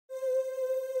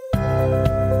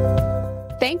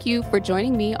Thank you for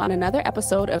joining me on another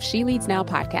episode of She Leads Now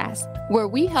podcast, where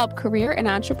we help career and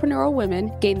entrepreneurial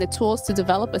women gain the tools to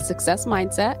develop a success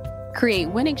mindset, create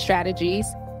winning strategies,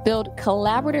 build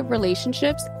collaborative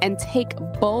relationships, and take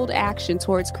bold action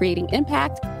towards creating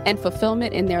impact and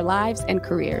fulfillment in their lives and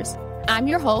careers. I'm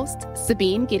your host,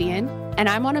 Sabine Gideon, and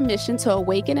I'm on a mission to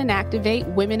awaken and activate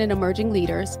women and emerging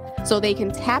leaders so they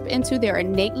can tap into their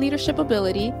innate leadership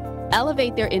ability,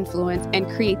 elevate their influence, and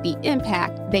create the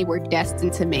impact they were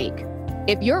destined to make.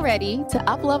 If you're ready to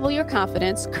uplevel your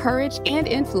confidence, courage, and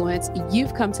influence,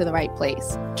 you've come to the right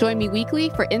place. Join me weekly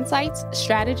for insights,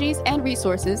 strategies, and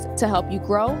resources to help you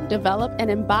grow, develop,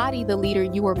 and embody the leader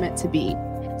you are meant to be,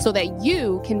 so that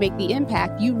you can make the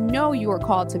impact you know you are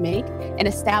called to make and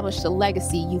establish the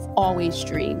legacy you've always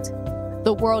dreamed.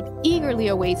 The world eagerly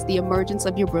awaits the emergence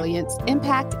of your brilliance,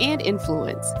 impact, and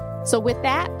influence. So with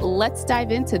that, let's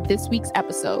dive into this week's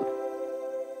episode.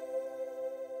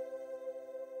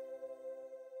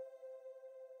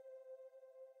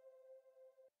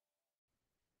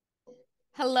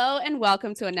 Hello and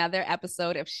welcome to another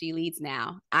episode of She Leads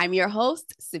Now. I'm your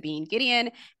host, Sabine Gideon,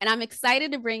 and I'm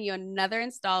excited to bring you another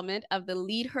installment of the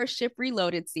Leadhership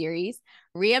Reloaded series,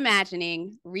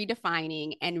 reimagining,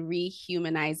 redefining, and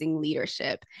rehumanizing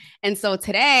leadership. And so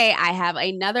today I have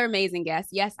another amazing guest.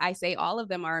 Yes, I say all of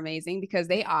them are amazing because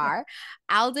they are.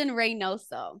 Alden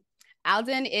Reynoso.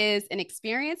 Alden is an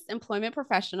experienced employment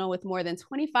professional with more than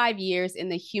 25 years in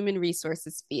the human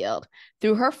resources field.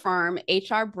 Through her firm,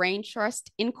 HR Brain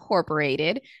Trust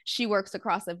Incorporated, she works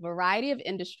across a variety of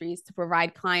industries to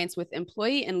provide clients with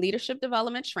employee and leadership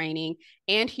development training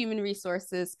and human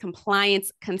resources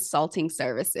compliance consulting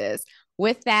services.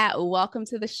 With that, welcome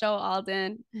to the show,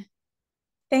 Alden.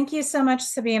 Thank you so much,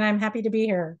 Sabine. I'm happy to be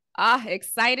here.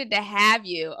 Excited to have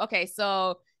you. Okay,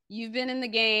 so you've been in the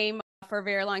game for a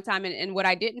very long time. And what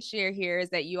I didn't share here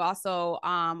is that you also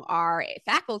are a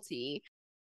faculty,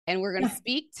 and we're going to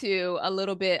speak to a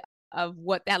little bit of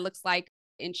what that looks like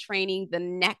in training the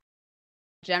next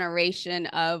generation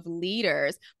of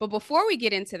leaders. But before we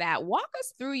get into that, walk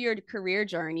us through your career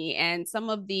journey and some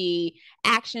of the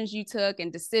actions you took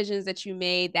and decisions that you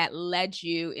made that led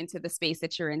you into the space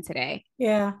that you're in today.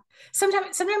 Yeah.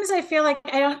 Sometimes I feel like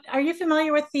are you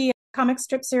familiar with the comic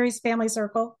strip series Family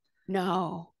Circle?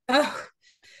 No. Oh,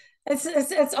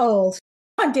 it's old.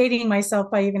 I'm dating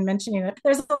myself by even mentioning it.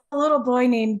 There's a little boy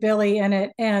named Billy in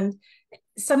it, and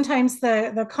sometimes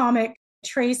the comic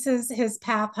traces his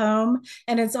path home,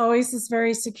 and it's always this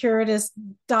very circuitous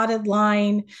dotted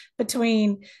line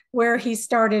between where he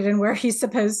started and where he's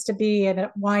supposed to be, and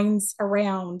it winds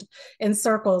around in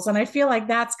circles. And I feel like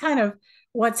that's kind of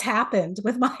what's happened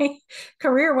with my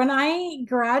career. When I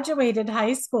graduated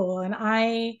high school and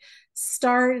I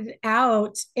started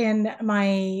out in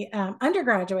my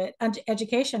undergraduate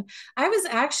education, I was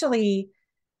actually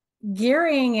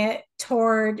gearing it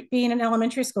toward being an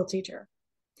elementary school teacher.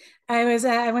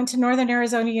 I went to Northern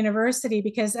Arizona University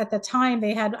because at the time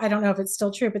they had, I don't know if it's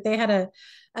still true, but they had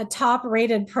a top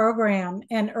rated program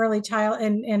in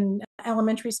in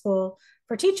elementary school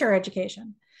for teacher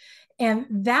education. And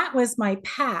that was my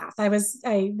path.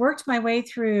 I worked my way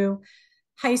through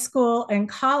high school and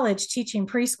college teaching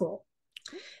preschool.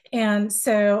 And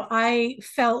so I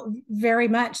felt very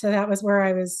much that was where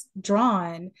I was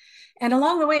drawn. And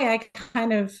along the way, I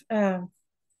kind of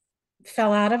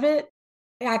fell out of it.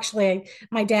 Actually,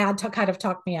 my dad kind of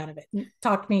talked me out of it,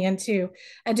 talked me into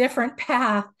a different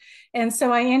path. And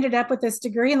so I ended up with this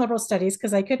degree in liberal studies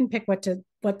because I couldn't pick what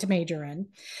to major in.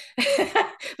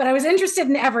 But I was interested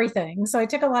in everything. So I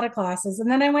took a lot of classes.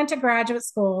 And then I went to graduate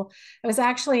school. I was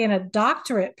actually in a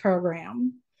doctorate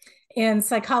program in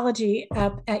psychology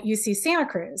up at UC Santa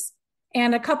Cruz.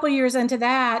 And a couple years into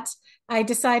that, I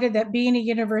decided that being a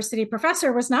university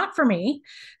professor was not for me.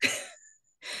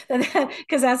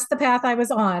 Because that's the path I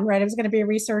was on, right? I was going to be a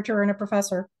researcher and a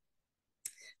professor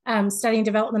studying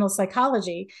developmental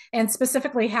psychology and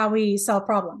specifically how we solve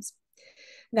problems.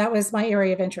 That was my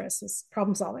area of interest, is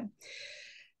problem solving.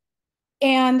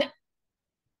 And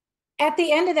at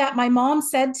the end of that, my mom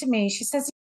said to me, she says,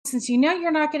 since you know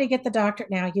you're not going to get the doctorate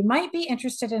now, you might be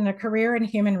interested in a career in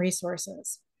human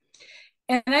resources.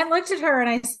 And I looked at her and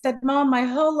I said, Mom, my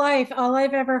whole life, all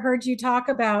I've ever heard you talk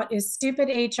about is stupid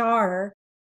HR.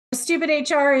 Stupid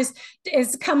HR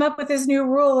is come up with this new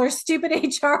rule, or stupid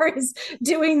HR is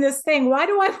doing this thing. Why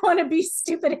do I want to be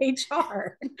stupid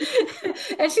HR?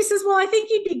 And she says, well, I think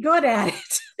you'd be good at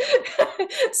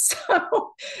it.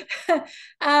 So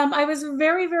I was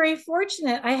very, very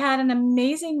fortunate. I had an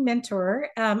amazing mentor,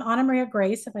 Anna Maria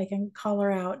Grace, if I can call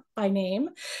her out by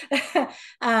name.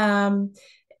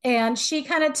 And she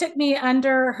kind of took me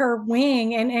under her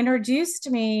wing and introduced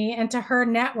me into her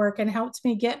network and helped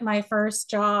me get my first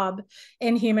job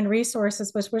in human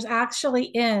resources, which was actually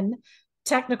in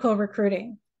technical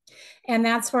recruiting. And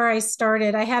that's where I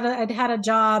started. I'd had a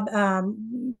job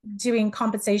doing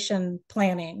compensation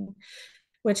planning,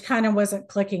 which kind of wasn't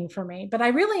clicking for me, but I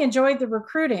really enjoyed the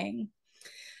recruiting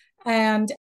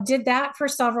and did that for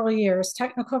several years,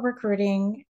 technical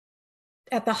recruiting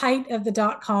at the height of the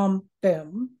dot-com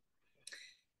boom.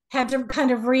 Had to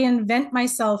kind of reinvent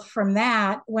myself from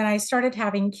that when I started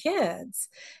having kids.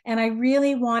 And I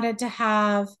really wanted to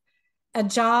have a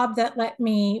job that let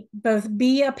me both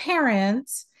be a parent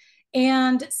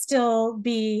and still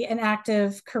be an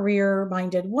active career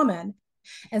minded woman.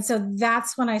 And so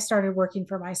that's when I started working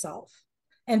for myself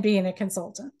and being a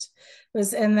consultant. It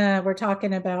was in the, we're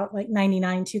talking about like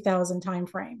 99, 2000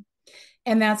 timeframe.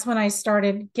 And that's when I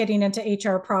started getting into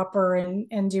HR proper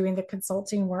and doing the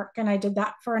consulting work. And I did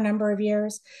that for a number of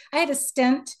years. I had a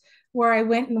stint where I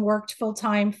went and worked full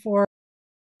time for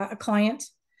a client,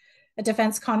 a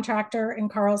defense contractor in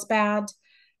Carlsbad.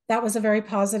 That was a very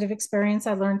positive experience.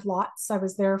 I learned lots. I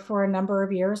was there for a number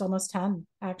of years, almost 10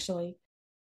 actually,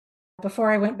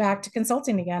 before I went back to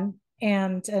consulting again.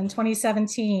 And in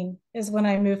 2017 is when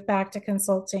I moved back to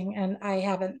consulting, and I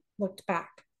haven't looked back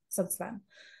since then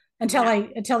until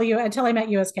I met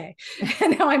USK.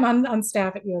 And now I'm on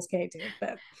staff at USK too.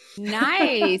 But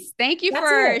nice. Thank you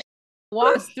for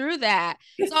walk us through that.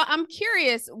 So I'm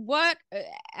curious, what,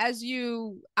 as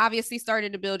you obviously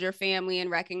started to build your family and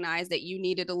recognize that you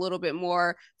needed a little bit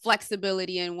more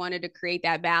flexibility and wanted to create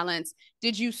that balance,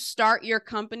 did you start your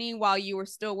company while you were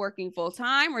still working full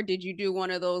time, or did you do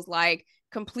one of those like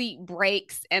complete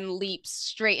breaks and leaps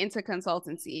straight into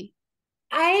consultancy?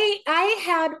 I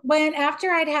had, when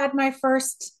after I'd had my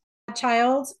first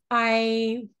child,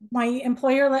 my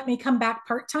employer let me come back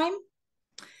part-time.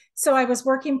 So I was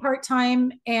working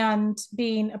part-time and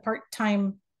being a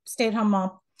part-time stay-at-home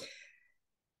mom.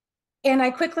 And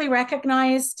I quickly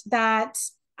recognized that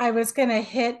I was going to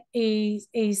hit a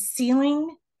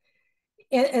ceiling.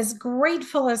 As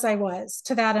grateful as I was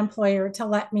to that employer to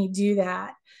let me do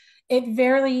that, it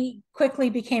very quickly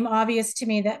became obvious to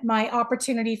me that my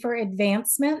opportunity for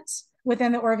advancement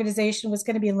within the organization was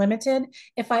going to be limited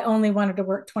if I only wanted to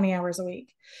work 20 hours a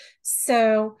week.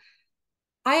 So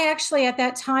I actually at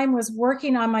that time was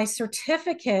working on my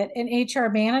certificate in HR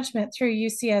management through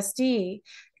UCSD.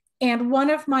 And one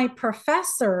of my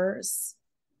professors,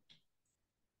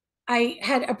 I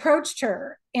had approached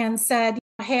her and said,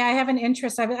 hey, I have an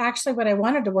interest. Actually, what I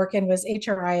wanted to work in was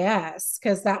HRIS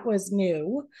because that was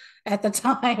new at the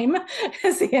time,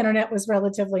 as the internet was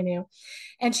relatively new.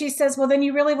 And she says, well, then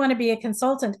you really want to be a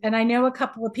consultant. And I know a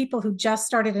couple of people who just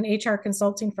started an HR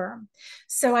consulting firm.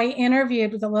 So I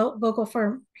interviewed with a local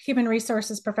firm, Human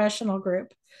Resources Professional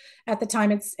Group. At the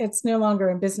time, it's no longer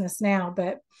in business now,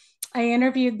 but I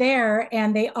interviewed there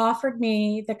and they offered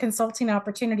me the consulting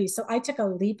opportunity. So I took a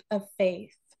leap of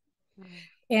faith.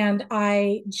 And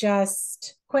I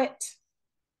just quit.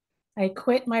 I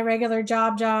quit my regular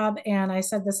job and I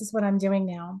said, this is what I'm doing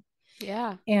now.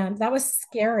 Yeah. And that was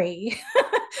scary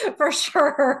for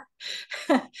sure.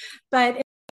 But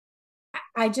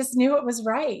I just knew it was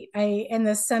right. In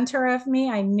the center of me,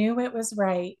 I knew it was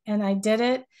right. And I did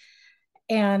it.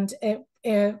 And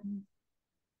it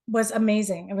was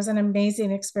amazing. It was an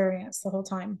amazing experience the whole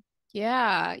time.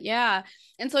 Yeah, yeah.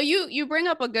 And so you bring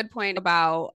up a good point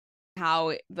about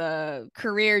how the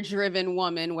career-driven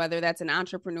woman, whether that's an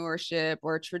entrepreneurship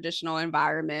or traditional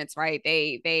environments, right?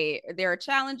 There are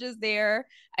challenges there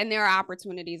and there are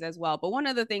opportunities as well. But one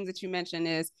of the things that you mentioned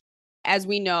is, as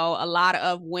we know, a lot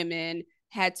of women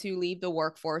had to leave the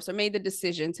workforce or made the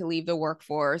decision to leave the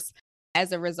workforce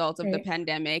as a result of the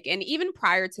pandemic. And even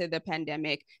prior to the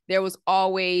pandemic, there was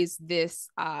always this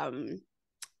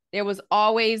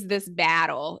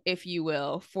battle, if you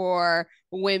will, for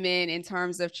women in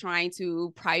terms of trying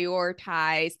to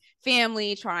prioritize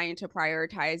family, trying to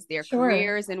prioritize their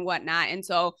careers and whatnot. And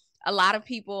so a lot of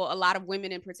people, a lot of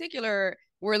women in particular,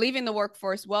 were leaving the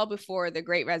workforce well before the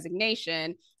Great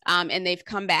Resignation, and they've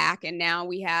come back. And now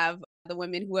we have the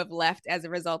women who have left as a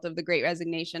result of the Great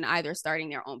Resignation, either starting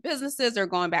their own businesses or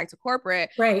going back to corporate.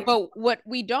 Right. But what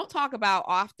we don't talk about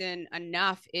often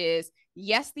enough is,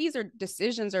 yes, these are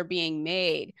decisions are being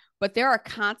made, but there are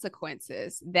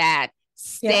consequences that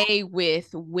stay with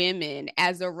women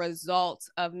as a result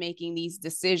of making these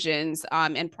decisions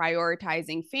and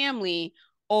prioritizing family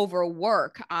over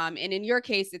work. And in your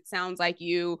case, it sounds like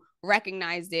you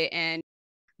recognized it and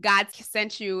God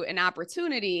sent you an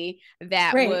opportunity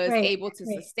that was able to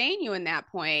sustain you in that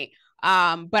point.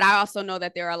 But I also know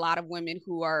that there are a lot of women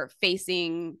who are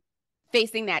facing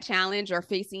that challenge or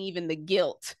facing even the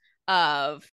guilt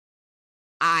of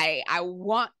I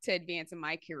want to advance in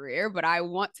my career, but I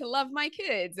want to love my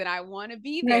kids and I want to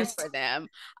be there Right. for them.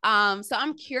 So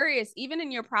I'm curious, even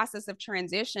in your process of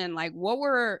transition, like what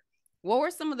were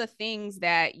some of the things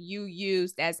that you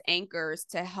used as anchors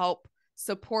to help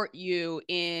support you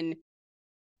in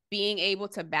being able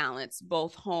to balance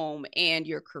both home and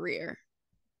your career?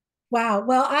 Wow.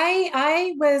 Well,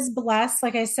 I was blessed.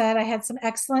 Like I said, I had some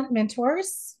excellent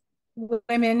mentors,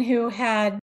 women who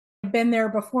had been there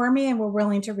before me and were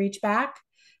willing to reach back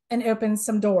and open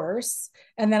some doors,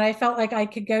 and that I felt like I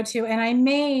could go to. And I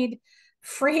made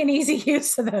free and easy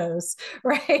use of those,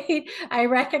 right? I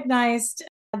recognized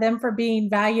them for being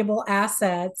valuable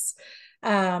assets.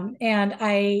 And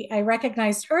I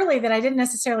recognized early that I didn't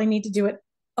necessarily need to do it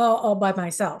all by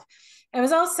myself. I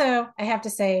was also, I have to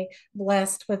say,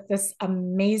 blessed with this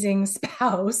amazing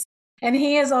spouse. And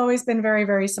he has always been very,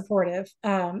 very supportive.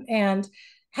 And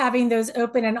having those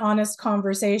open and honest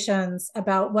conversations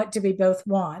about what do we both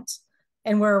want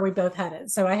and where are we both headed.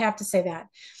 So I have to say that.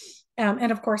 And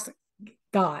of course,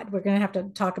 God, we're going to have to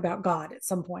talk about God at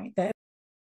some point. That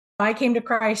I came to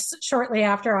Christ shortly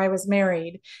after I was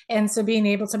married. And so being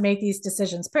able to make these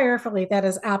decisions prayerfully, that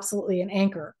is absolutely an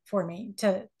anchor for me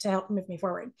to help move me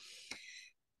forward.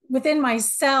 Within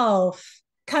myself,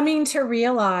 coming to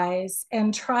realize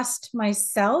and trust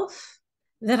myself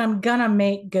that I'm going to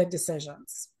make good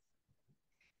decisions,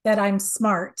 that I'm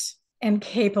smart and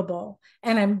capable,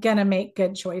 and I'm going to make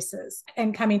good choices,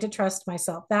 and coming to trust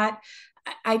myself. That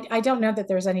I don't know that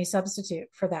there's any substitute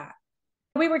for that.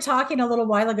 We were talking a little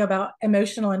while ago about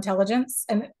emotional intelligence,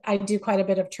 and I do quite a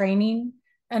bit of training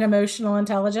in emotional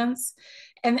intelligence.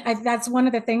 And that's one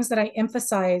of the things that I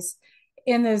emphasize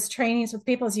in those trainings with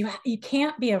people is you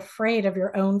can't be afraid of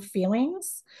your own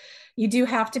feelings. You do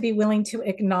have to be willing to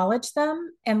acknowledge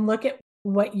them and look at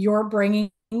what you're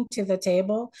bringing to the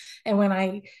table. And when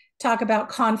I talk about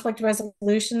conflict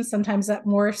resolution, sometimes that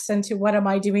morphs into what am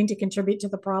I doing to contribute to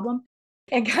the problem,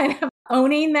 and kind of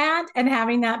owning that and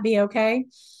having that be okay.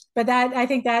 But that, I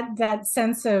think that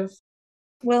sense of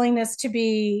willingness to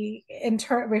be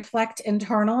reflect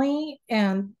internally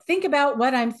and think about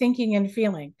what I'm thinking and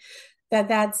feeling,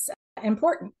 that's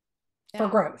important for Yeah.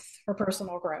 growth, for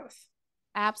personal growth.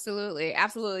 Absolutely.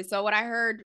 Absolutely. So what I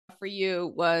heard for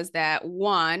you was that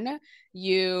one,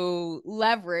 you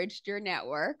leveraged your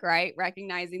network, right?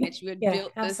 Recognizing that you had Yeah,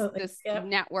 built absolutely. this Yep.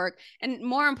 network. And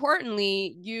more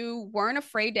importantly, you weren't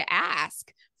afraid to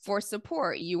ask for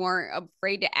support. You weren't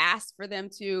afraid to ask for them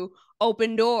to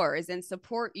open doors and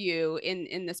support you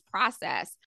in this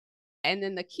process. And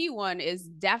then the key one is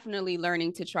definitely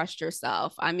learning to trust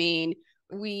yourself. I mean,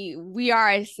 we are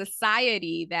a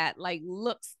society that like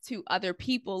looks to other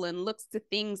people and looks to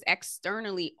things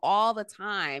externally all the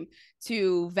time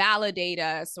to validate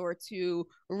us or to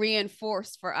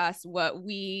reinforce for us what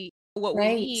we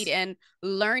Right. need. And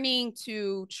learning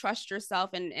to trust yourself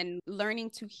and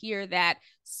learning to hear that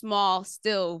small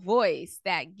still voice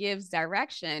that gives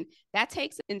direction, that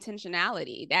takes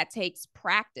intentionality, that takes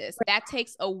practice, that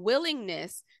takes a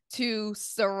willingness to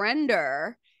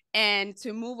surrender and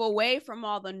to move away from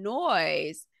all the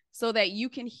noise so that you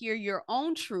can hear your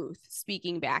own truth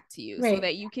speaking back to you, so Right.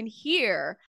 that you can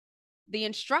hear the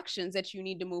instructions that you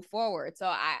need to move forward. So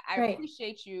I Right.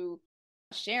 appreciate you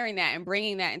sharing that and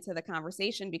bringing that into the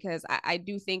conversation, because I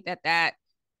do think that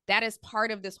is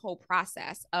part of this whole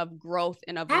process of growth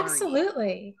and of learning.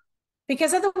 Absolutely.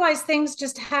 Because otherwise things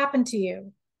just happen to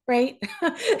you, right?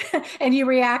 And you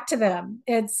react to them.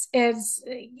 It's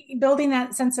building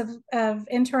that sense of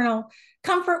internal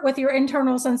comfort with your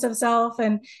internal sense of self,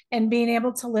 and being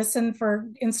able to listen for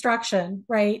instruction,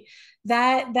 right?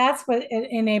 That's what it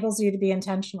enables you to be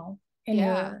intentional in Yeah.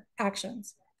 your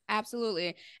actions.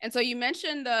 Absolutely. And so you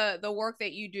mentioned the work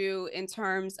that you do in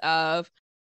terms of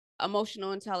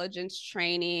emotional intelligence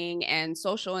training and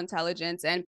social intelligence.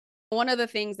 And one of the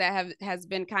things that has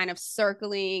been kind of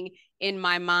circling in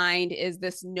my mind is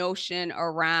this notion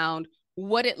around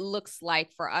what it looks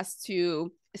like for us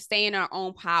to stay in our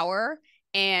own power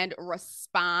and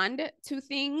respond to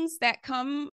things that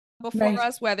come before Right.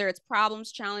 us, whether it's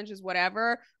problems, challenges,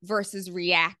 whatever, versus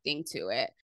reacting to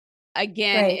it.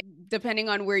 Again, Right. depending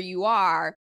on where you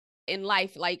are in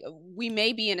life, like we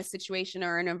may be in a situation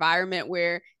or an environment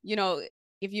where,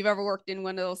 if you've ever worked in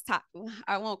one of those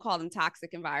I won't call them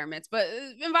toxic environments, but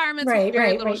environments with Right. very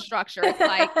Right. little Right. structure, it's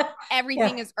like Yeah.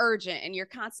 everything is urgent and you're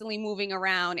constantly moving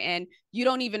around and you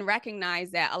don't even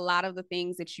recognize that a lot of the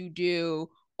things that you do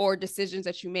or decisions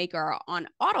that you make are on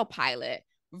autopilot.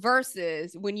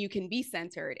 versus when you can be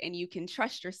centered and you can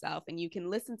trust yourself and you can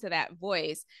listen to that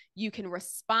voice, you can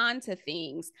respond to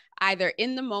things either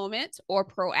in the moment or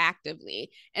proactively.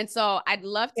 And so I'd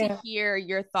love to hear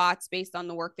your thoughts based on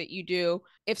the work that you do.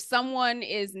 If someone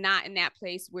is not in that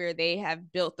place where they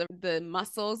have built the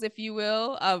muscles, if you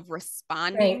will, of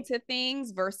responding to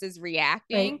things versus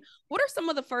reacting, what are some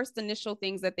of the first initial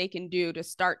things that they can do to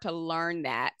start to learn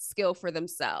that skill for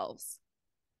themselves?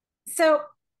 So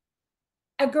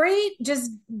a great just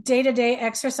day-to-day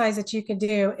exercise that you can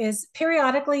do is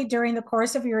periodically during the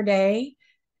course of your day,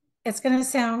 it's going to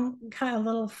sound kind of a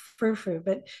little frou-frou,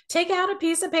 but take out a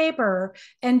piece of paper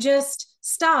and just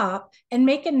stop and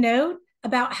make a note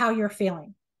about how you're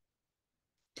feeling.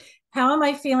 How am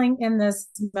I feeling in this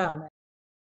moment?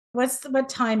 What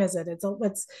time is it? It's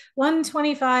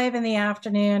 1:25 in the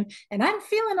afternoon, and I'm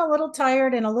feeling a little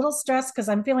tired and a little stressed because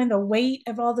I'm feeling the weight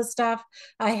of all the stuff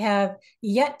I have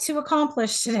yet to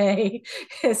accomplish today.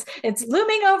 It's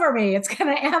looming over me. It's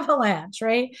going to avalanche,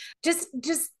 right? Just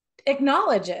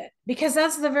acknowledge it, because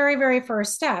that's the very, very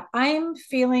first step. I'm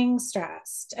feeling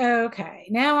stressed. Okay,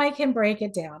 now I can break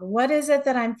it down. What is it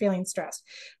that I'm feeling stressed?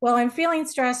 Well, I'm feeling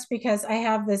stressed because I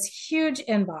have this huge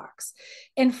inbox,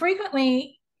 and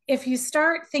frequently, if you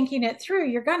start thinking it through,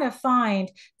 you're going to find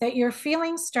that you're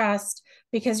feeling stressed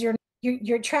because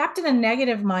you're trapped in a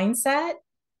negative mindset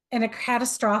and a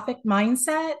catastrophic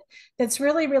mindset that's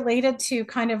really related to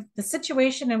kind of the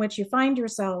situation in which you find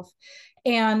yourself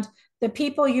and the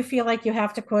people you feel like you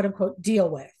have to quote unquote deal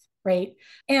with, right?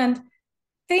 And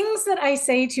things that I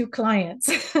say to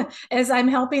clients as I'm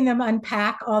helping them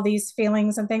unpack all these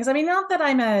feelings and things. I mean, not that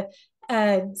I'm a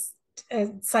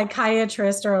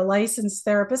psychiatrist or a licensed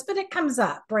therapist, but it comes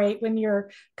up, right? When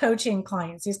you're coaching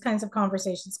clients, these kinds of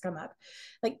conversations come up.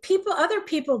 Like other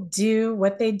people do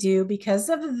what they do because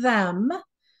of them,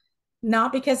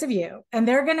 not because of you. And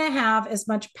they're going to have as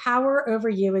much power over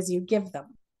you as you give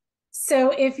them.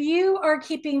 So if you are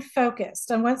keeping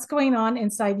focused on what's going on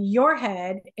inside your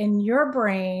head, in your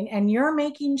brain, and you're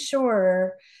making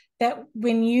sure that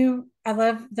I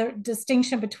love the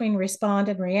distinction between respond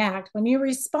and react. When you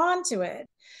respond to it,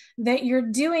 that you're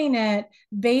doing it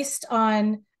based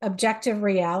on objective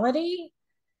reality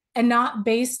and not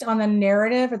based on the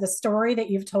narrative or the story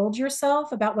that you've told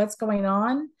yourself about what's going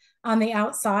on the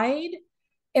outside,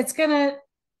 it's going to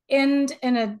end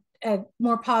in a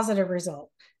more positive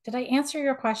result. Did I answer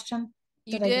your question?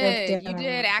 You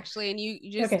did actually. And you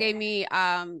just gave me,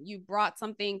 you brought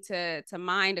something to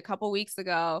mind a couple weeks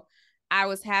ago. I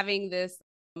was having this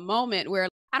moment where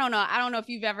I don't know if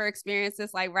you've ever experienced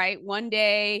this, like, right, one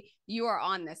day you are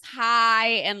on this high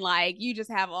and like you just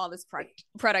have all this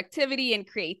productivity and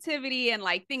creativity and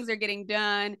like things are getting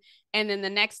done, and then the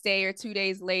next day or 2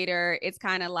 days later it's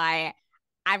kind of like,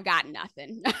 I've got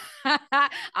nothing.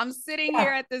 I'm sitting here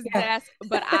at this desk,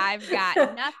 but I've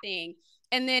got nothing.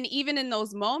 And then even in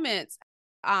those moments,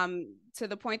 to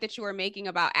the point that you were making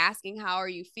about asking, how are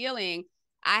you feeling?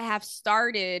 I have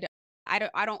started,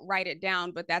 I don't write it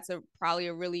down, but that's probably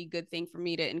a really good thing for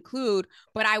me to include.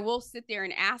 But I will sit there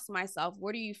and ask myself,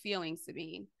 what are you feeling,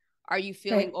 Sabine? Are you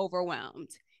feeling overwhelmed?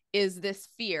 Is this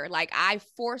fear? Like I not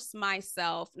force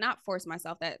myself,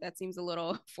 that seems a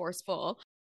little forceful,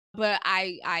 but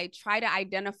I try to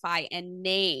identify and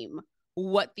name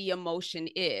what the emotion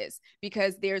is,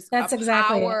 because there's that's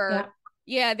exactly power.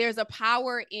 There's a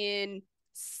power in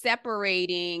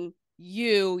separating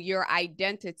your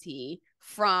identity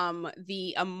from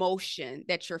the emotion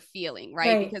that you're feeling,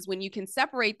 right? Because when you can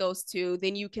separate those two,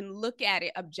 then you can look at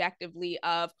it objectively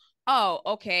of, oh,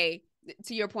 okay,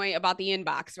 to your point about the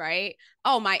inbox, right?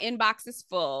 Oh, my inbox is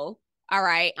full. All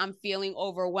right, I'm feeling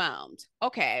overwhelmed.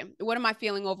 Okay, what am I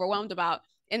feeling overwhelmed about?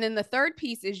 And then the third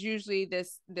piece is usually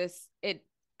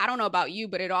I don't know about you,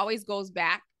 but it always goes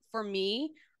back for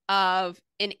me of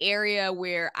an area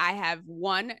where I have,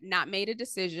 one, not made a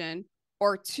decision,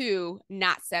 or two,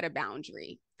 not set a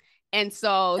boundary. And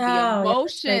so the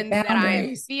emotions that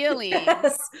I'm feeling,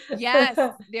 yes,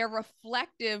 they're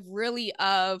reflective really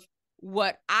of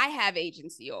what I have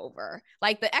agency over.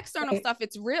 Like the external stuff,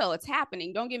 it's real, it's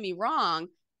happening, don't get me wrong,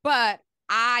 but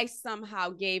I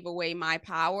somehow gave away my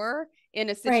power in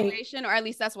a situation, or at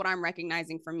least that's what I'm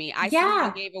recognizing for me. I somehow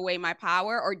gave away my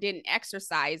power or didn't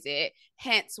exercise it,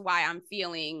 hence why I'm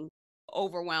feeling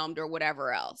overwhelmed or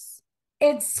whatever else.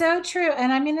 It's so true.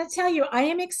 And I'm going to tell you, I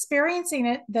am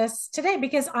experiencing this today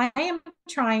because I am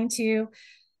trying to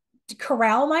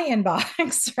corral my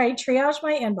inbox, right? Triage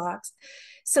my inbox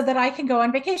so that I can go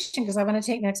on vacation because I want to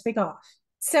take next week off.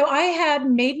 So I had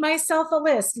made myself a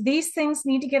list. These things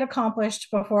need to get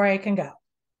accomplished before I can go.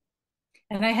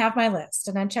 and I have my list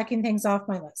and I'm checking things off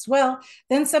my list. Well,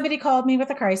 then somebody called me with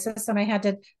a crisis and I had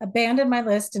to abandon my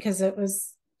list because it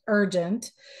was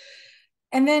urgent.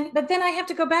 But then I have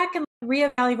to go back and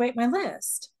reevaluate my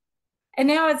list. And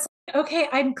now it's okay,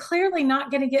 I'm clearly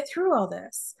not going to get through all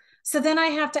this. So then I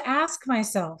have to ask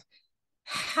myself,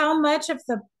 how much of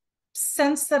the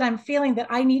sense that I'm feeling that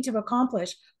I need to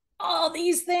accomplish all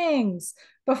these things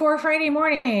before Friday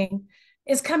morning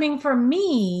is coming from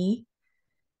me,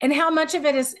 and how much of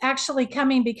it is actually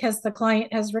coming because the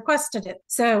client has requested it.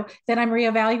 So then I'm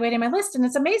reevaluating my list, and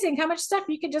it's amazing how much stuff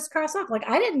you can just cross off. Like,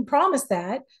 I didn't promise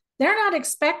that. They're not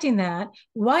expecting that.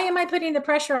 Why am I putting the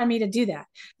pressure on me to do that?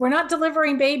 We're not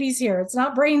delivering babies here. It's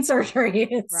not brain surgery.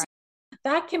 It's right.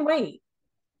 That can wait.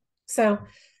 So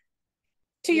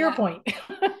to your point.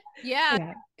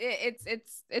 Yeah.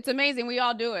 It's amazing. We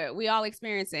all do it. We all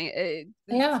experiencing it.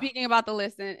 Speaking about the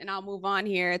list, and I'll move on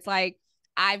here. It's like,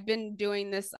 I've been doing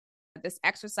this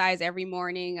exercise every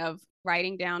morning of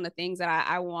writing down the things that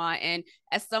I want. And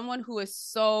as someone who is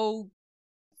so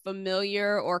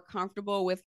familiar or comfortable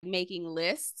with making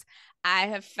lists, I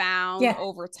have found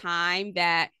over time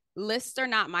that lists are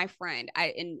not my friend.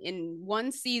 In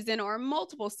one season or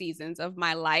multiple seasons of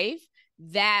my life,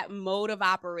 that mode of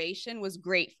operation was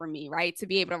great for me, right? To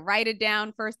be able to write it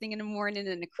down first thing in the morning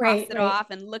and to cross it off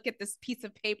and look at this piece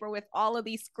of paper with all of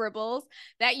these scribbles.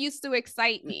 That used to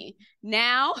excite me.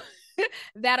 Now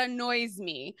that annoys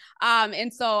me.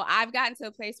 And so I've gotten to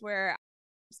a place where,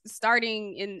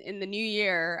 starting in the new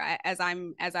year, as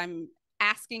I'm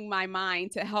asking my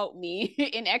mind to help me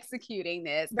in executing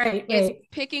this, is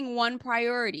picking one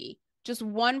priority, just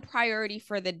one priority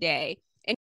for the day.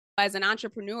 And as an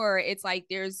entrepreneur, it's like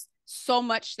there's so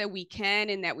much that we can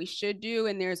and that we should do,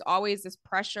 and there's always this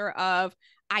pressure of,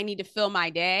 I need to fill my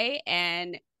day.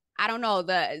 And I don't know,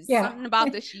 something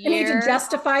about this year. I need to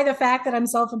justify the fact that I'm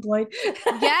self-employed.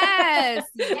 Yes.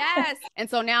 And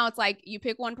so now it's like, you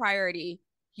pick one priority,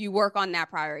 you work on that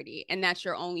priority, and that's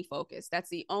your only focus. That's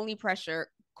the only pressure,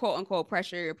 quote unquote,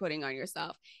 pressure you're putting on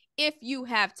yourself. If you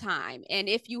have time and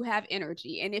if you have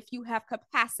energy and if you have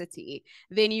capacity,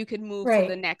 then you can move to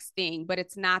the next thing. But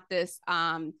it's not this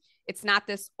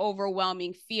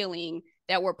overwhelming feeling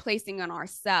that we're placing on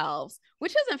ourselves,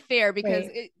 which isn't fair, because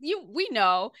we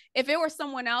know if it were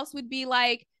someone else, would be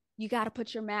like, you got to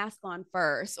put your mask on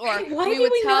first. Or why do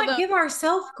we not give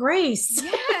ourselves grace?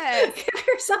 Yes. Give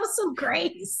yourself some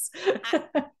grace.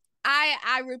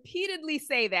 I repeatedly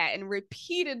say that and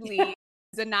repeatedly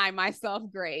deny myself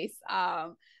grace.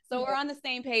 So we're on the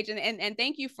same page, and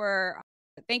thank you for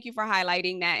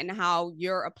highlighting that and how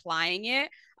you're applying it.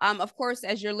 Of course,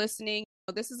 as you're listening,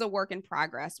 this is a work in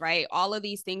progress, right? All of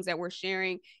these things that we're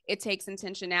sharing, it takes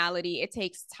intentionality, it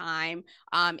takes time,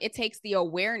 it takes the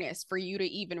awareness for you to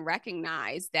even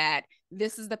recognize that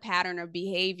this is the pattern of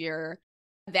behavior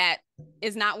that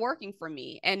is not working for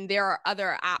me, and there are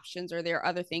other options, or there are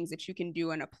other things that you can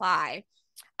do and apply.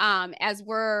 As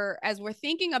we're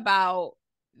thinking about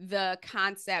the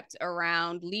concept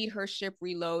around Leadhership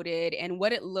Reloaded and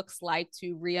what it looks like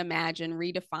to reimagine,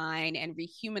 redefine, and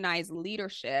rehumanize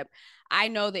leadership, I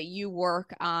know that you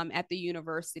work at the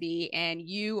university, and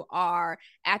you are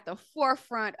at the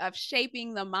forefront of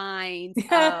shaping the minds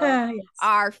of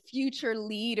our future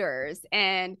leaders.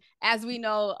 And as we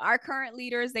know, our current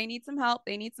leaders, they need some help,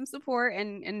 they need some support,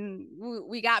 and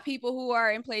we got people who are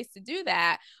in place to do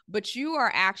that. But you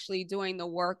are actually doing the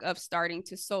work of starting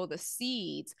to sow the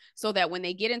seeds, so that when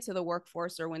they get into the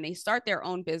workforce or when they start their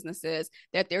own businesses,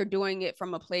 that they're doing it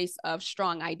from a place of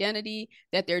strong identity,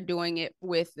 that they're doing it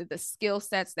with the skill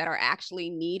sets that are actually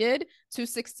needed to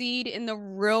succeed in the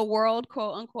real world,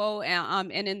 quote unquote,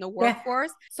 and in the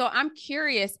workforce. So I'm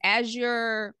curious, as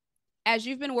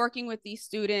you've been working with these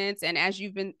students and as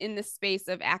you've been in the space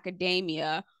of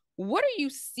academia, what are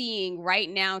you seeing right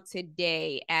now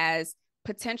today as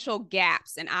potential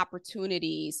gaps and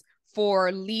opportunities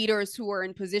for leaders who are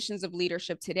in positions of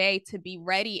leadership today to be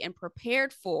ready and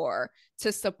prepared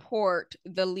to support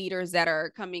the leaders that are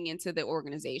coming into the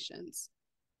organizations?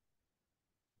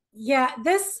 So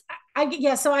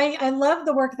I love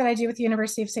the work that I do with the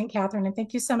University of St. Catherine, and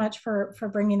thank you so much for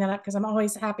bringing that up, because I'm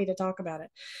always happy to talk about it.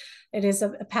 It is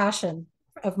a passion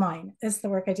of mine, is the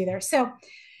work I do there. So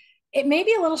it may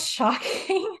be a little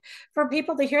shocking for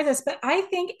people to hear this, but I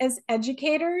think as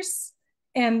educators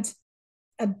and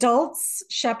adults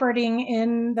shepherding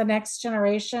in the next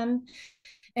generation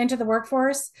into the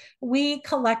workforce, we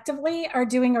collectively are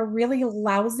doing a really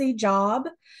lousy job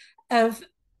of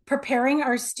preparing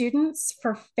our students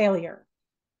for failure.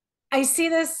 I see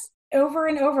this over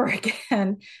and over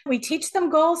again. We teach them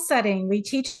goal setting. We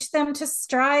teach them to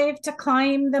strive to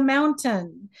climb the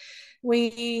mountain.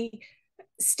 We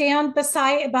stand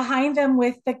behind them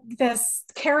with this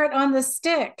carrot on the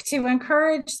stick to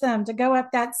encourage them to go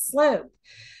up that slope.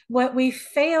 What we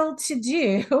failed to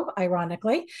do,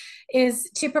 ironically, is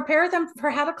to prepare them for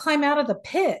how to climb out of the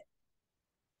pit.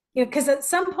 Because at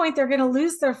some point they're going to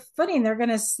lose their footing, they're going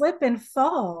to slip and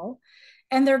fall,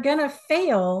 and they're going to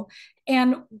fail.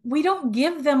 And we don't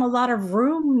give them a lot of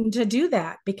room to do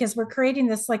that because we're creating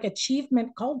this like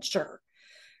achievement culture,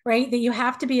 right? That you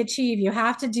have to be achieved, you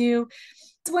have to do.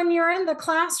 When you're in the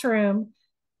classroom,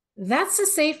 that's a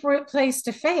safe place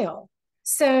to fail.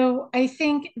 So I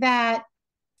think that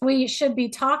we should be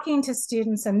talking to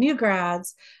students and new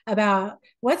grads about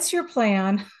what's your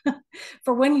plan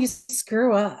for when you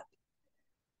screw up.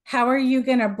 How are you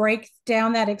going to break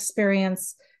down that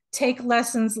experience, take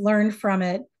lessons learned from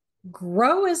it,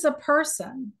 grow as a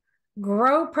person,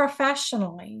 grow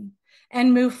professionally,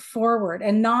 and move forward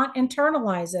and not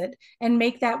internalize it and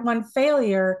make that one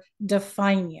failure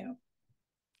define you?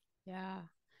 Yeah.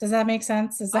 Does that make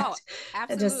sense? Is that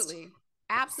absolutely. just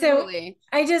Absolutely.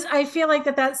 So I feel like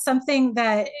that's something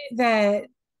that the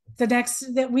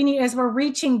next that we need as we're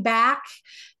reaching back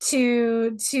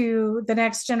to the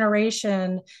next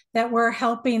generation, that we're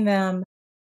helping them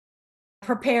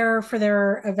prepare for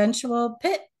their eventual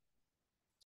pit.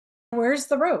 Where's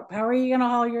the rope? How are you going to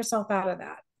haul yourself out of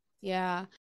that? Yeah.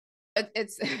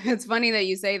 It's funny that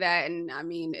you say that, and I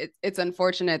mean it's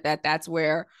unfortunate that that's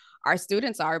where our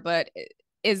students are, but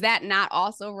is that not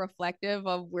also reflective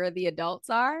of where the adults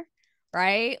are,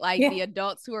 right? Like the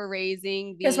adults who are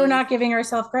raising because we're these, not giving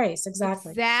ourselves grace.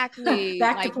 Exactly. Back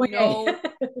like to point A.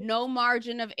 no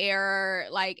margin of error,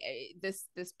 like this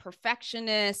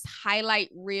perfectionist highlight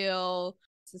reel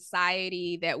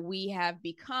society that we have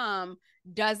become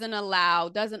doesn't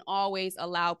always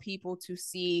allow people to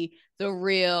see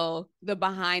the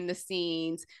behind the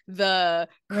scenes, the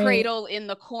cradle in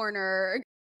the corner,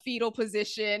 fetal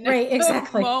position, right,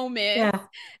 exactly, moments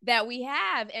that we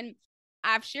have. And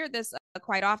I've shared this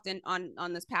quite often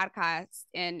on this podcast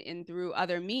and through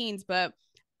other means, but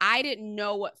I didn't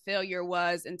know what failure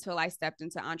was until I stepped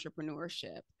into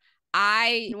entrepreneurship.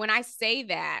 When I say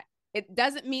that, it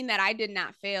doesn't mean that I did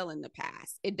not fail in the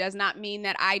past. It does not mean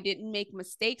that I didn't make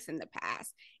mistakes in the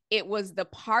past. It was the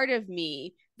part of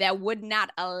me that would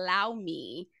not allow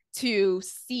me to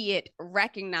see it,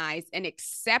 recognize, and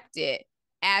accept it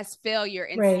as failure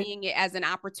and seeing it as an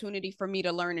opportunity for me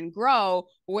to learn and grow.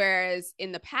 Whereas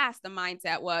in the past, the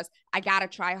mindset was, I got to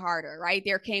try harder, right?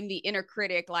 There came the inner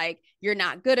critic, like, you're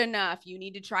not good enough. You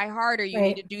need to try harder. You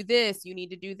need to do this. You need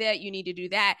to do that. You need to do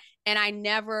that. And I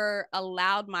never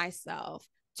allowed myself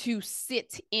to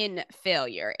sit in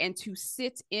failure and to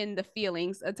sit in the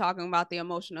feelings of talking about the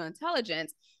emotional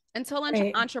intelligence until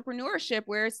entrepreneurship,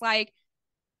 where it's like,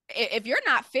 if you're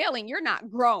not failing, you're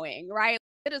not growing, right?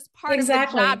 It is part of the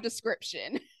job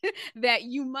description that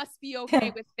you must be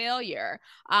okay with failure.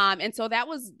 And so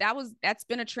that's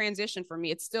been a transition for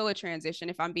me. It's still a transition,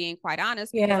 if I'm being quite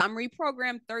honest, because I'm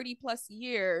reprogrammed 30 plus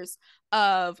years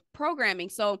of programming.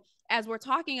 So as we're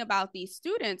talking about these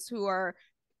students who are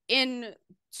in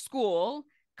school,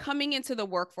 coming into the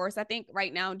workforce, I think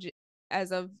right now,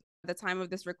 as of the time of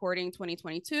this recording,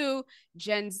 2022,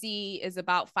 Gen Z is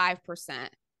about 5%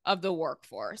 of the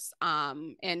workforce.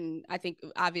 And I think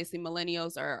obviously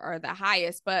millennials are the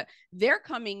highest, but they're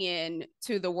coming in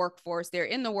to the workforce. They're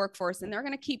in the workforce and they're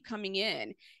going to keep coming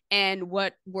in. And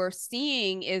what we're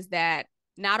seeing is that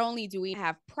not only do we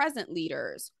have present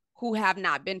leaders who have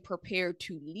not been prepared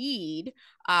to lead,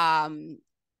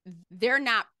 they're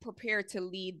not prepared to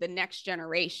lead the next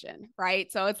generation,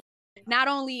 right? So it's not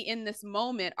only in this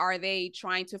moment are they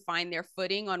trying to find their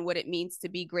footing on what it means to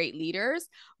be great leaders,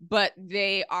 but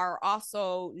they are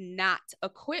also not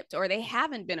equipped, or they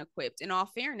haven't been equipped. In all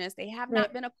fairness, they have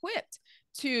not been equipped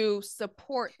to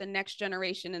support the next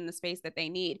generation in the space that they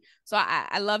need. So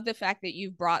I love the fact that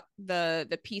you've brought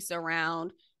the piece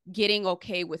around getting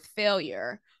okay with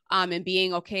failure, and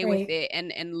being okay with it,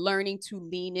 and learning to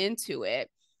lean into it.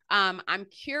 I'm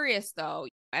curious though,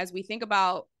 as we think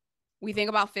about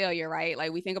failure, right?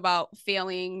 Like we think about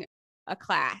failing a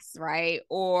class, right?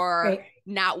 Or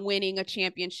not winning a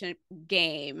championship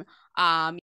game.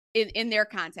 In their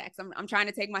context, I'm trying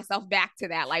to take myself back to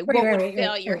that. Like, what would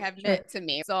failure have meant to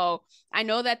me? So I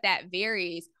know that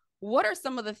varies. What are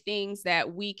some of the things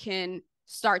that we can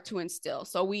start to instill?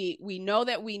 So we know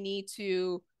that we need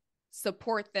to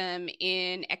support them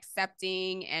in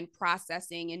accepting and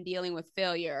processing and dealing with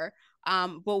failure.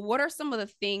 But what are some of the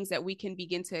things that we can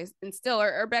begin to instill,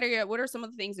 or better yet, what are some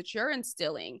of the things that you're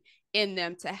instilling in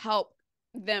them to help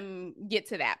them get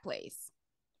to that place?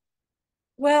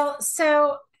 Well,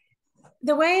 so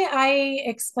The way I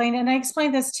explain it, and I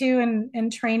explain this too in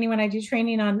training when I do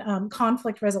training on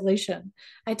conflict resolution,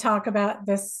 I talk about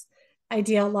this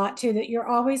idea a lot too, that you're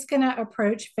always going to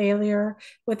approach failure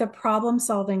with a problem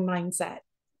solving mindset.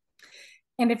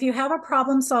 And if you have a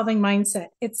problem solving mindset,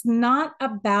 it's not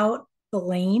about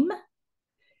blame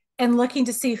and looking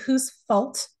to see whose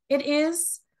fault it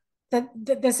is that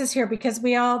this is here, because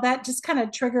we all, that just kind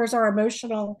of triggers our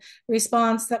emotional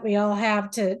response that we all have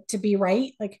to be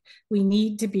right. Like we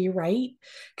need to be right,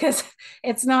 because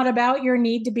it's not about your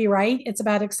need to be right. It's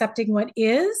about accepting what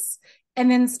is and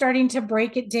then starting to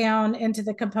break it down into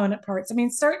the component parts. I mean,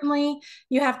 certainly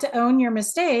you have to own your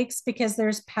mistakes because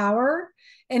there's power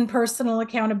in personal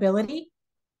accountability.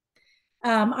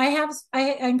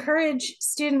 I encourage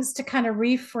students to kind of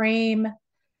reframe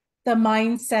the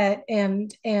mindset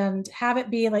and have it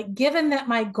be like, given that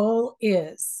my goal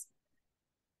is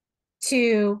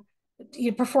to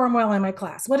you perform well in my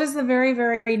class, what is the very,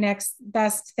 very next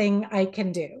best thing I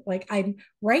can do? Like, I'm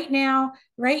right now,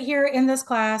 right here in this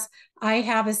class, I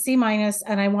have a C minus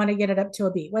and I want to get it up to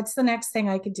a B. What's the next thing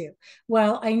I could do?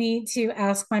 Well, I need to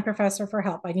ask my professor for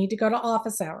help. I need to go to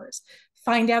office hours,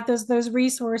 find out those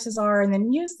resources are, and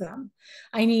then use them.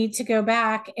 I need to go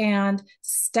back and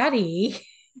study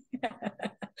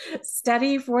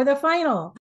study for the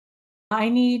final. I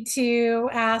need to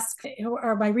ask,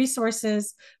 are my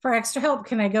resources for extra help?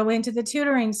 Can I go into the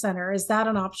tutoring center? Is that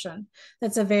an option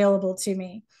that's available to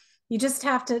me? You just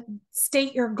have to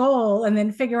state your goal and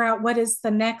then figure out what is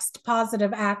the next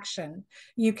positive action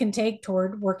you can take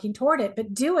toward working toward it.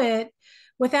 But do it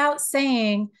without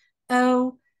saying,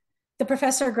 oh, the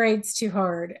professor grades too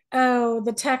hard. Oh,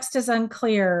 the text is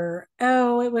unclear.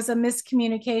 Oh, it was a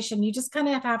miscommunication. You just kind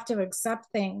of have to accept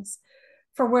things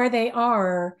for where they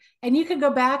are. And you can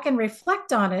go back and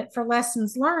reflect on it for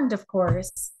lessons learned, of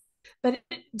course, but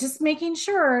just making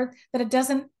sure that it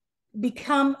doesn't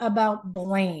become about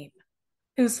blame.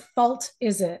 Whose fault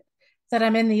is it that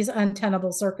I'm in these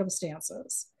untenable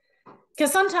circumstances?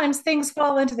 Because sometimes things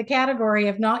fall into the category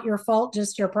of not your fault,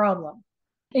 just your problem.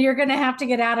 And you're going to have to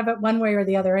get out of it one way or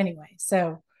the other anyway.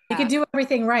 So you could do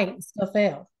everything right and still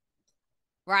fail.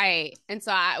 Right. And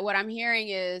so what I'm hearing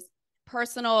is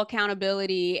personal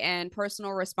accountability and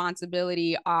personal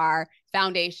responsibility are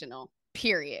foundational,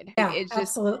 period. Yeah, It's just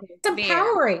absolutely. It's there.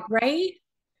 empowering, right?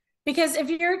 Because if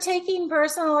you're taking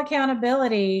personal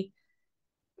accountability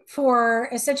for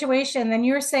a situation, then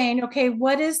you're saying, okay,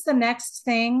 what is the next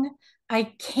thing I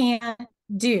can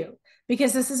do?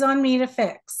 Because this is on me to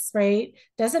fix, right?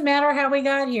 Doesn't matter how we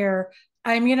got here.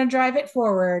 I'm going to drive it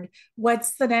forward.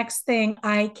 What's the next thing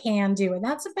I can do? And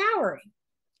that's empowering.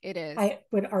 It is. I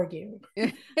would argue.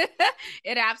 It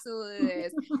absolutely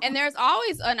is. And there's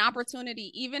always an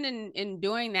opportunity, even in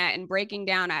doing that and breaking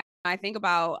down. I think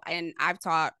about, and I've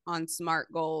taught on SMART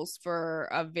goals for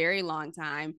a very long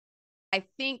time. I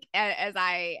think as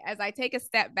I take a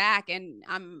step back and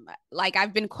I'm like,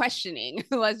 I've been questioning,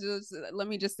 let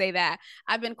me just say that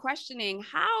I've been questioning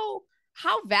how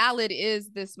valid is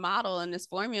this model and this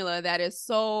formula that is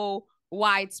so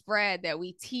widespread that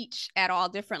we teach at all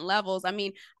different levels. I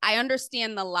mean, I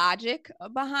understand the logic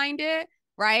behind it,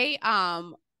 right?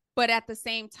 But at the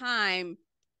same time,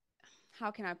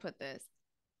 how can I put this?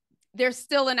 There's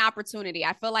still an opportunity.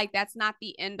 I feel like that's not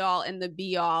the end all and the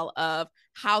be all of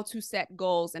how to set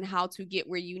goals and how to get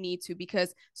where you need to,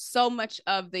 because so much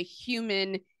of the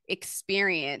human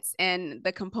experience and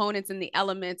the components and the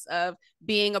elements of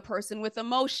being a person with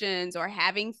emotions or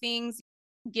having things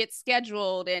get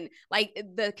scheduled and like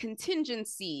the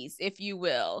contingencies, if you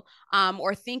will,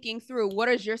 or thinking through what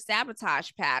is your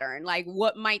sabotage pattern, like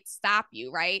what might stop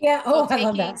you, right? Yeah. So Oh, I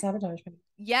love that sabotage.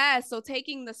 yeah, so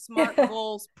taking the SMART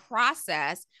goals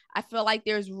process, I feel like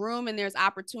there's room and there's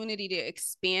opportunity to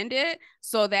expand it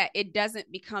so that it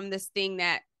doesn't become this thing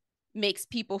that makes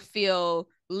people feel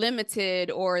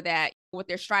limited or that what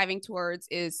they're striving towards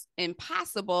is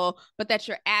impossible, but that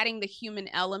you're adding the human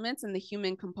elements and the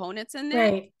human components in it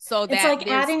Right. so It's that like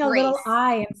there's adding a grace. little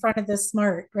I in front of the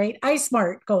SMART, right? I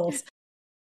SMART goals.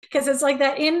 Because it's like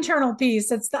that internal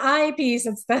piece, it's the I piece,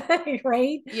 it's the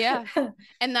right. Yeah.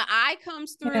 And the I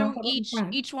comes through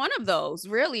each one of those,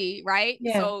 really, right?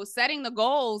 Yeah. So setting the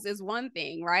goals is one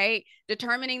thing, right?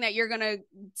 Determining that you're going to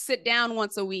sit down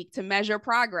once a week to measure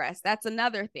progress, that's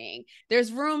another thing.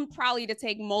 There's room probably to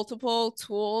take multiple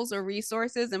tools or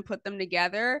resources and put them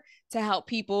together to help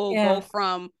people go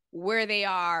from where they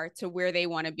are to where they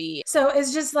want to be. So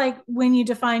it's just like when you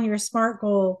define your SMART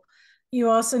goal, you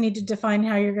also need to define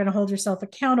how you're going to hold yourself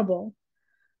accountable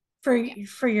for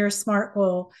your SMART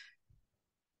goal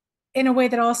in a way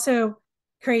that also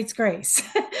creates grace.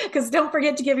 because don't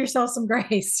forget to give yourself some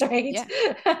grace, right?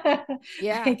 Yeah.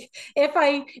 Yeah. Like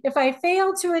if I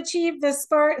fail to achieve this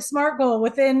smart goal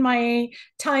within my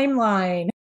timeline,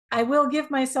 I will give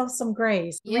myself some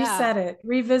grace, Yeah. reset it,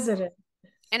 revisit it.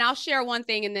 And I'll share one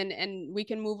thing and we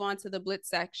can move on to the Blitz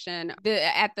section.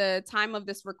 At the time of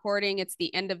this recording, it's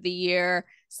the end of the year.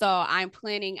 So I'm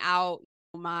planning out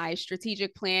my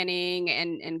strategic planning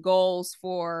and goals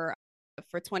for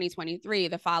 2023,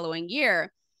 the following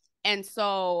year. And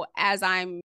so as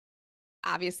I'm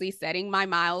obviously setting my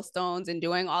milestones and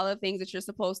doing all the things that you're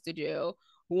supposed to do,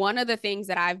 one of the things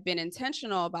that I've been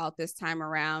intentional about this time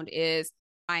around is,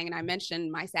 and I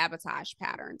mentioned my sabotage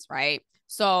patterns, right?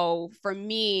 So for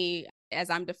me, as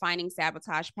I'm defining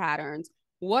sabotage patterns,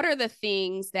 what are the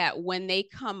things that when they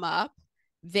come up,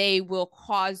 they will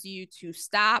cause you to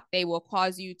stop, they will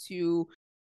cause you to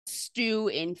stew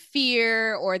in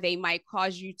fear, or they might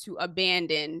cause you to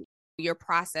abandon your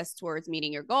process towards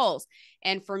meeting your goals.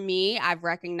 And for me, I've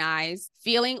recognized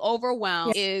feeling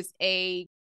overwhelmed is a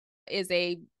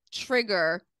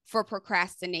trigger for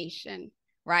procrastination,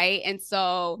 right? And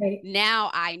so Right.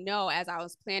 now I know, as I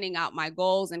was planning out my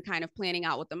goals and kind of planning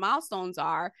out what the milestones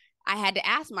are, I had to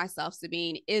ask myself,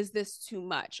 Sabine, is this too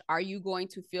much? Are you going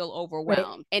to feel Right.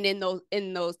 overwhelmed? And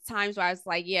in those times where I was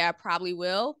like, yeah, I probably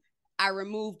will, I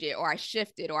removed it, or I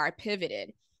shifted, or I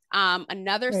pivoted.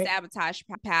 Another Right. sabotage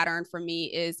pattern for me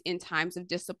is in times of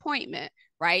disappointment,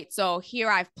 right? So here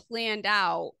I've planned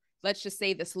out, let's just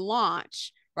say, this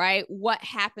launch, right? What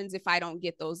happens if I don't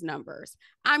get those numbers?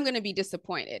 I'm going to be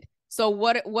disappointed. So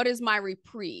what is my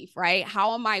reprieve, right?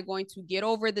 How am I going to get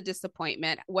over the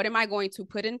disappointment? What am I going to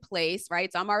put in place,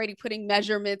 right? So I'm already putting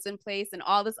measurements in place and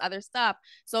all this other stuff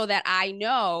so that I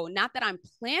know, not that I'm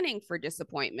planning for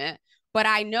disappointment, but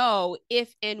I know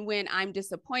if and when I'm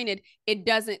disappointed, it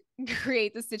doesn't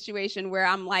create the situation where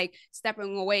I'm like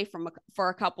stepping away for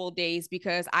a couple of days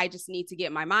because I just need to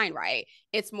get my mind right.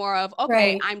 It's more of,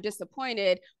 okay, Right. I'm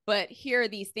disappointed, but here are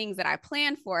these things that I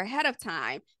planned for ahead of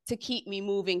time to keep me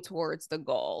moving towards the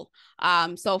goal.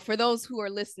 So for those who are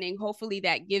listening, hopefully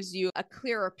that gives you a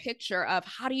clearer picture of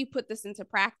how do you put this into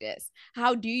practice?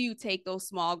 How do you take those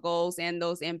small goals and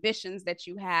those ambitions that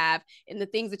you have and the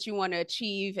things that you want to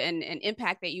achieve and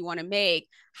impact that you want to make?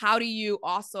 How do you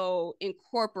also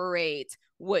incorporate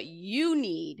what you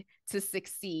need to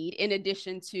succeed in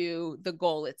addition to the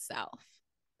goal itself?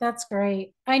 That's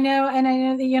great. I know, and I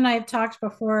know that you and I have talked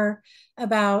before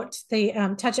about the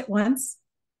touch it once,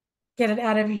 get it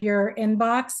out of your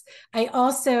inbox. I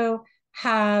also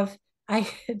have, I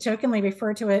jokingly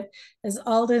refer to it as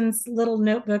Alden's little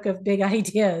notebook of big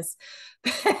ideas.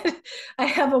 I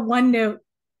have a one note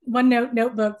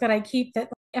notebook that I keep, that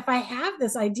if I have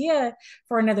this idea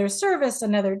for another service,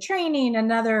 another training,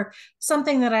 another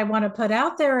something that I want to put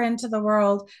out there into the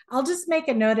world, I'll just make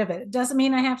a note of it. It doesn't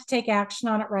mean I have to take action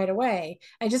on it right away.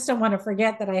 I just don't want to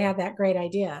forget that I had that great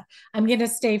idea. I'm going to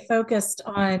stay focused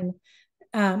on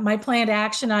my planned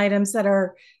action items that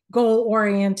are goal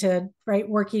oriented, right?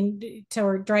 Working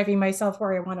toward driving myself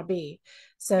where I want to be.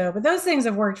 So, but those things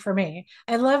have worked for me.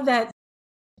 I love that,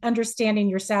 understanding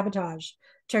your sabotage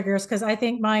triggers, because I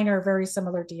think mine are very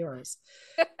similar to yours.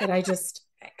 That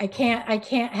I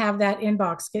can't have that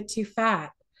inbox get too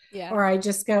fat, Yeah. or I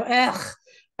just go, ugh,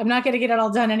 I'm not going to get it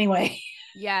all done anyway.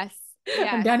 Yes. I'm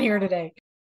Yes. done here today.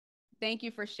 Thank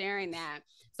you for sharing that.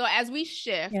 So as we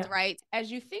shift, Yeah. right,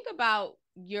 as you think about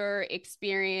your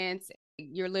experience,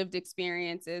 your lived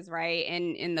experiences, right,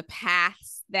 and in the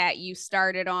paths that you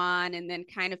started on and then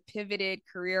kind of pivoted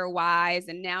career wise,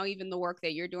 and now even the work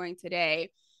that you're doing today,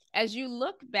 as you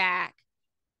look back,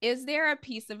 is there a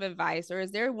piece of advice, or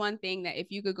is there one thing that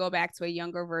if you could go back to a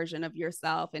younger version of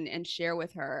yourself and share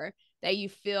with her that you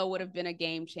feel would have been a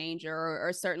game changer,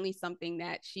 or certainly something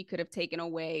that she could have taken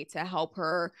away to help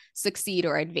her succeed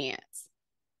or advance?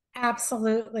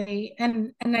 Absolutely.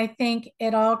 And I think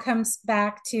it all comes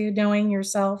back to knowing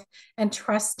yourself and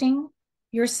trusting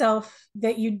yourself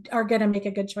that you are going to make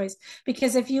a good choice.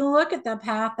 Because if you look at the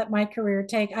path that my career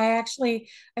take, I actually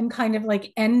am kind of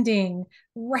like ending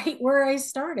right where I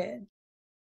started.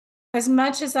 As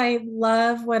much as I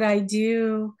love what I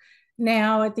do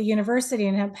now at the university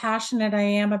and how passionate I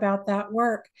am about that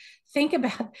work, think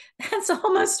about, that's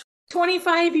almost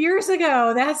 25 years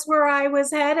ago. That's where I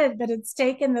was headed, but it's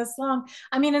taken this long.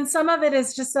 I mean, and some of it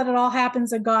is just that it all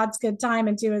happens at God's good time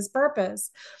and to his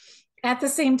purpose. At the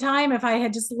same time, if I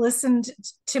had just listened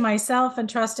to myself and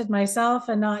trusted myself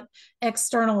and not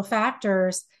external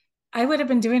factors, I would have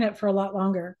been doing it for a lot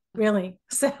longer, really.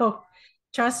 So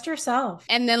Trust yourself.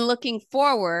 And then looking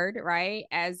forward, right,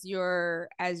 as you're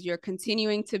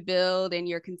continuing to build and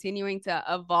you're continuing to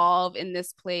evolve in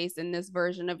this place, in this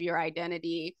version of your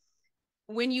identity,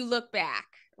 when you look back,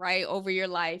 right, over your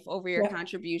life, over your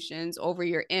contributions, over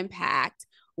your impact,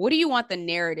 what do you want the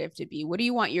narrative to be? What do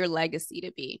you want your legacy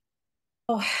to be?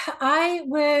 Oh, I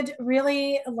would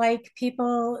really like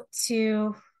people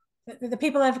to, the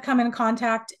people I've come in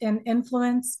contact and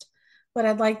influenced, what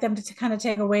I'd like them to kind of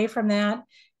take away from that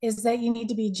is that you need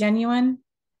to be genuine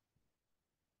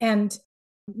and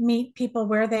meet people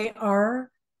where they are,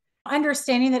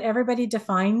 understanding that everybody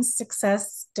defines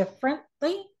success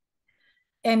differently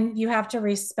and you have to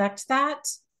respect that.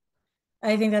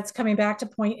 I think that's coming back to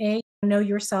point A, know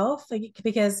yourself,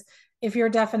 because if your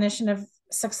definition of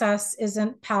success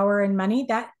isn't power and money,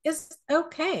 that is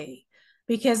okay,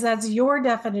 because that's your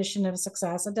definition of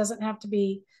success. It doesn't have to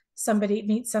be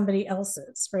meet somebody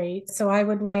else's, right? So I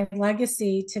would my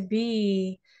legacy to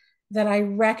be that I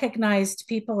recognized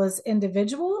people as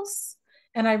individuals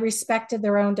and I respected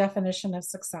their own definition of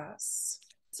success.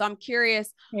 So I'm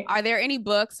curious, are there any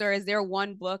books or is there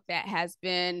one book that has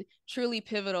been truly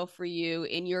pivotal for you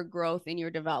in your growth, in your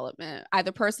development,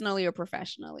 either personally or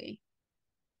professionally?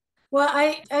 Well,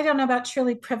 I don't know about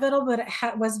truly pivotal, but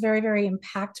it was very, very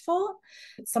impactful.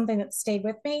 It's something that stayed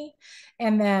with me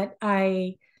and that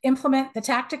I implement the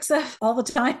tactics of all the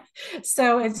time.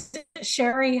 So it's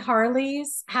Sherry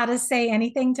Harley's How to Say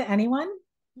Anything to Anyone.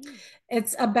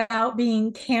 It's about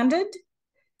being candid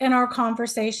in our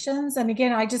conversations. And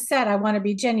again, I just said, I want to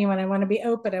be genuine. I want to be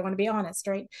open. I want to be honest,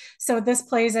 right? So this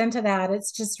plays into that.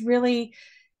 It's just really,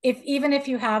 even if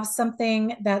you have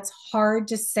something that's hard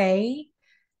to say,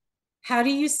 how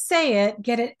do you say it,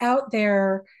 get it out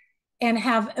there and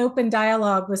have open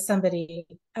dialogue with somebody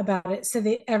about it so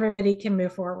that everybody can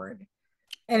move forward.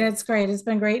 And it's great. It's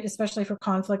been great, especially for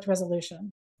conflict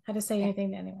resolution. How to say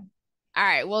anything to anyone. All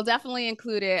right. We'll definitely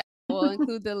include it. We'll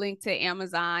include the link to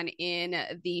Amazon in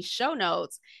the show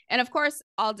notes. And of course,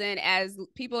 Alden, as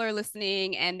people are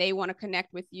listening and they want to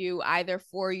connect with you either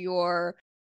for your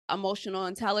emotional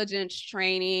intelligence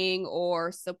training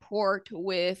or support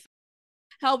with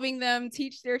helping them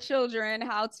teach their children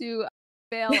how to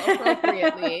fail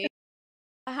appropriately,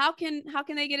 how can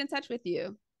they get in touch with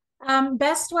you?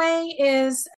 Best way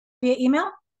is via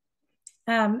email,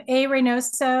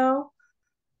 Reynoso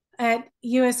at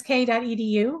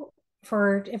usk.edu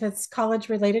for if it's college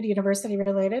related, university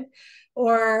related,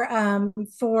 or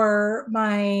for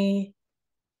my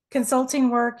consulting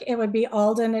work, it would be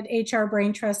Alden at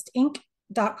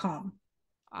hrbraintrustinc.com.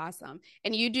 Awesome.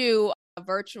 And you do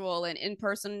virtual and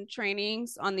in-person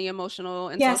trainings on the emotional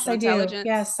and social intelligence?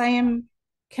 Yes, I am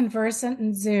conversant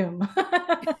in Zoom.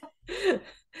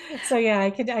 So yeah,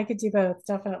 I could do both,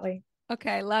 definitely.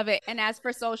 Okay, love it. And as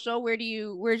for social,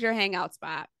 where's your hangout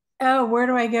spot? Oh, where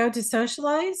do I go to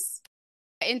socialize?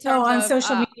 In terms on of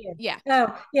social media. Yeah.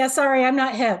 Oh, yeah. Sorry, I'm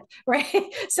not hip,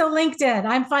 right? So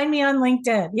LinkedIn. Find me on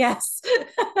LinkedIn. Yes.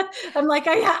 I'm like,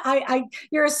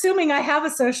 you're assuming I have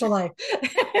a social life.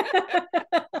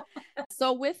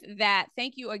 So with that,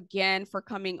 thank you again for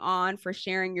coming on, for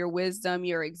sharing your wisdom,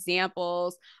 your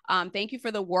examples. Thank you for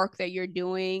the work that you're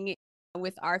doing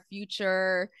with our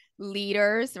future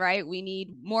leaders, right? We need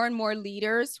more and more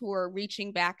leaders who are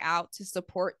reaching back out to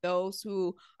support those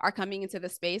who are coming into the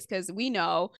space, because we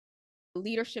know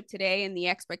leadership today and the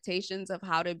expectations of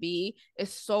how to be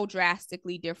is so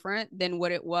drastically different than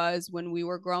what it was when we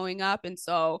were growing up. And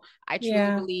so I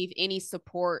truly believe any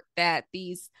support that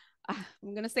these I'm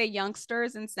going to say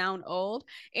youngsters and sound old,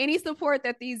 any support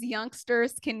that these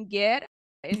youngsters can get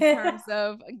in terms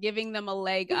of giving them a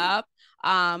leg up,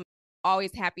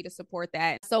 always happy to support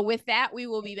that. So with that, we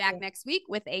will be back next week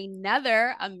with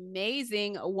another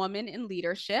amazing woman in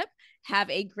leadership. Have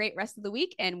a great rest of the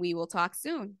week and we will talk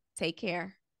soon. Take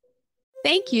care.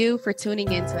 Thank you for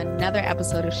tuning in to another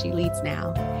episode of She Leads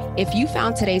Now. If you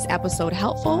found today's episode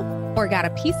helpful or got a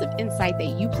piece of insight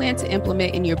that you plan to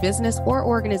implement in your business or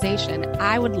organization,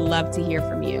 I would love to hear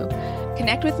from you.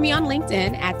 Connect with me on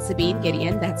LinkedIn at Sabine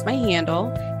Gideon, that's my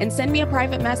handle, and send me a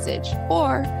private message,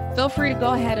 or feel free to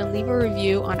go ahead and leave a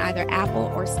review on either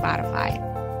Apple or Spotify.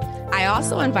 I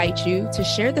also invite you to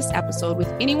share this episode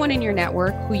with anyone in your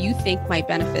network who you think might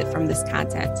benefit from this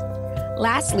content.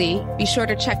 Lastly, be sure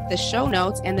to check the show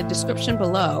notes and the description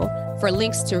below for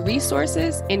links to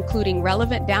resources, including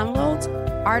relevant downloads,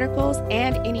 articles,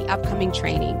 and any upcoming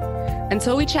training.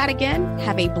 Until we chat again,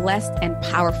 have a blessed and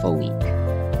powerful week.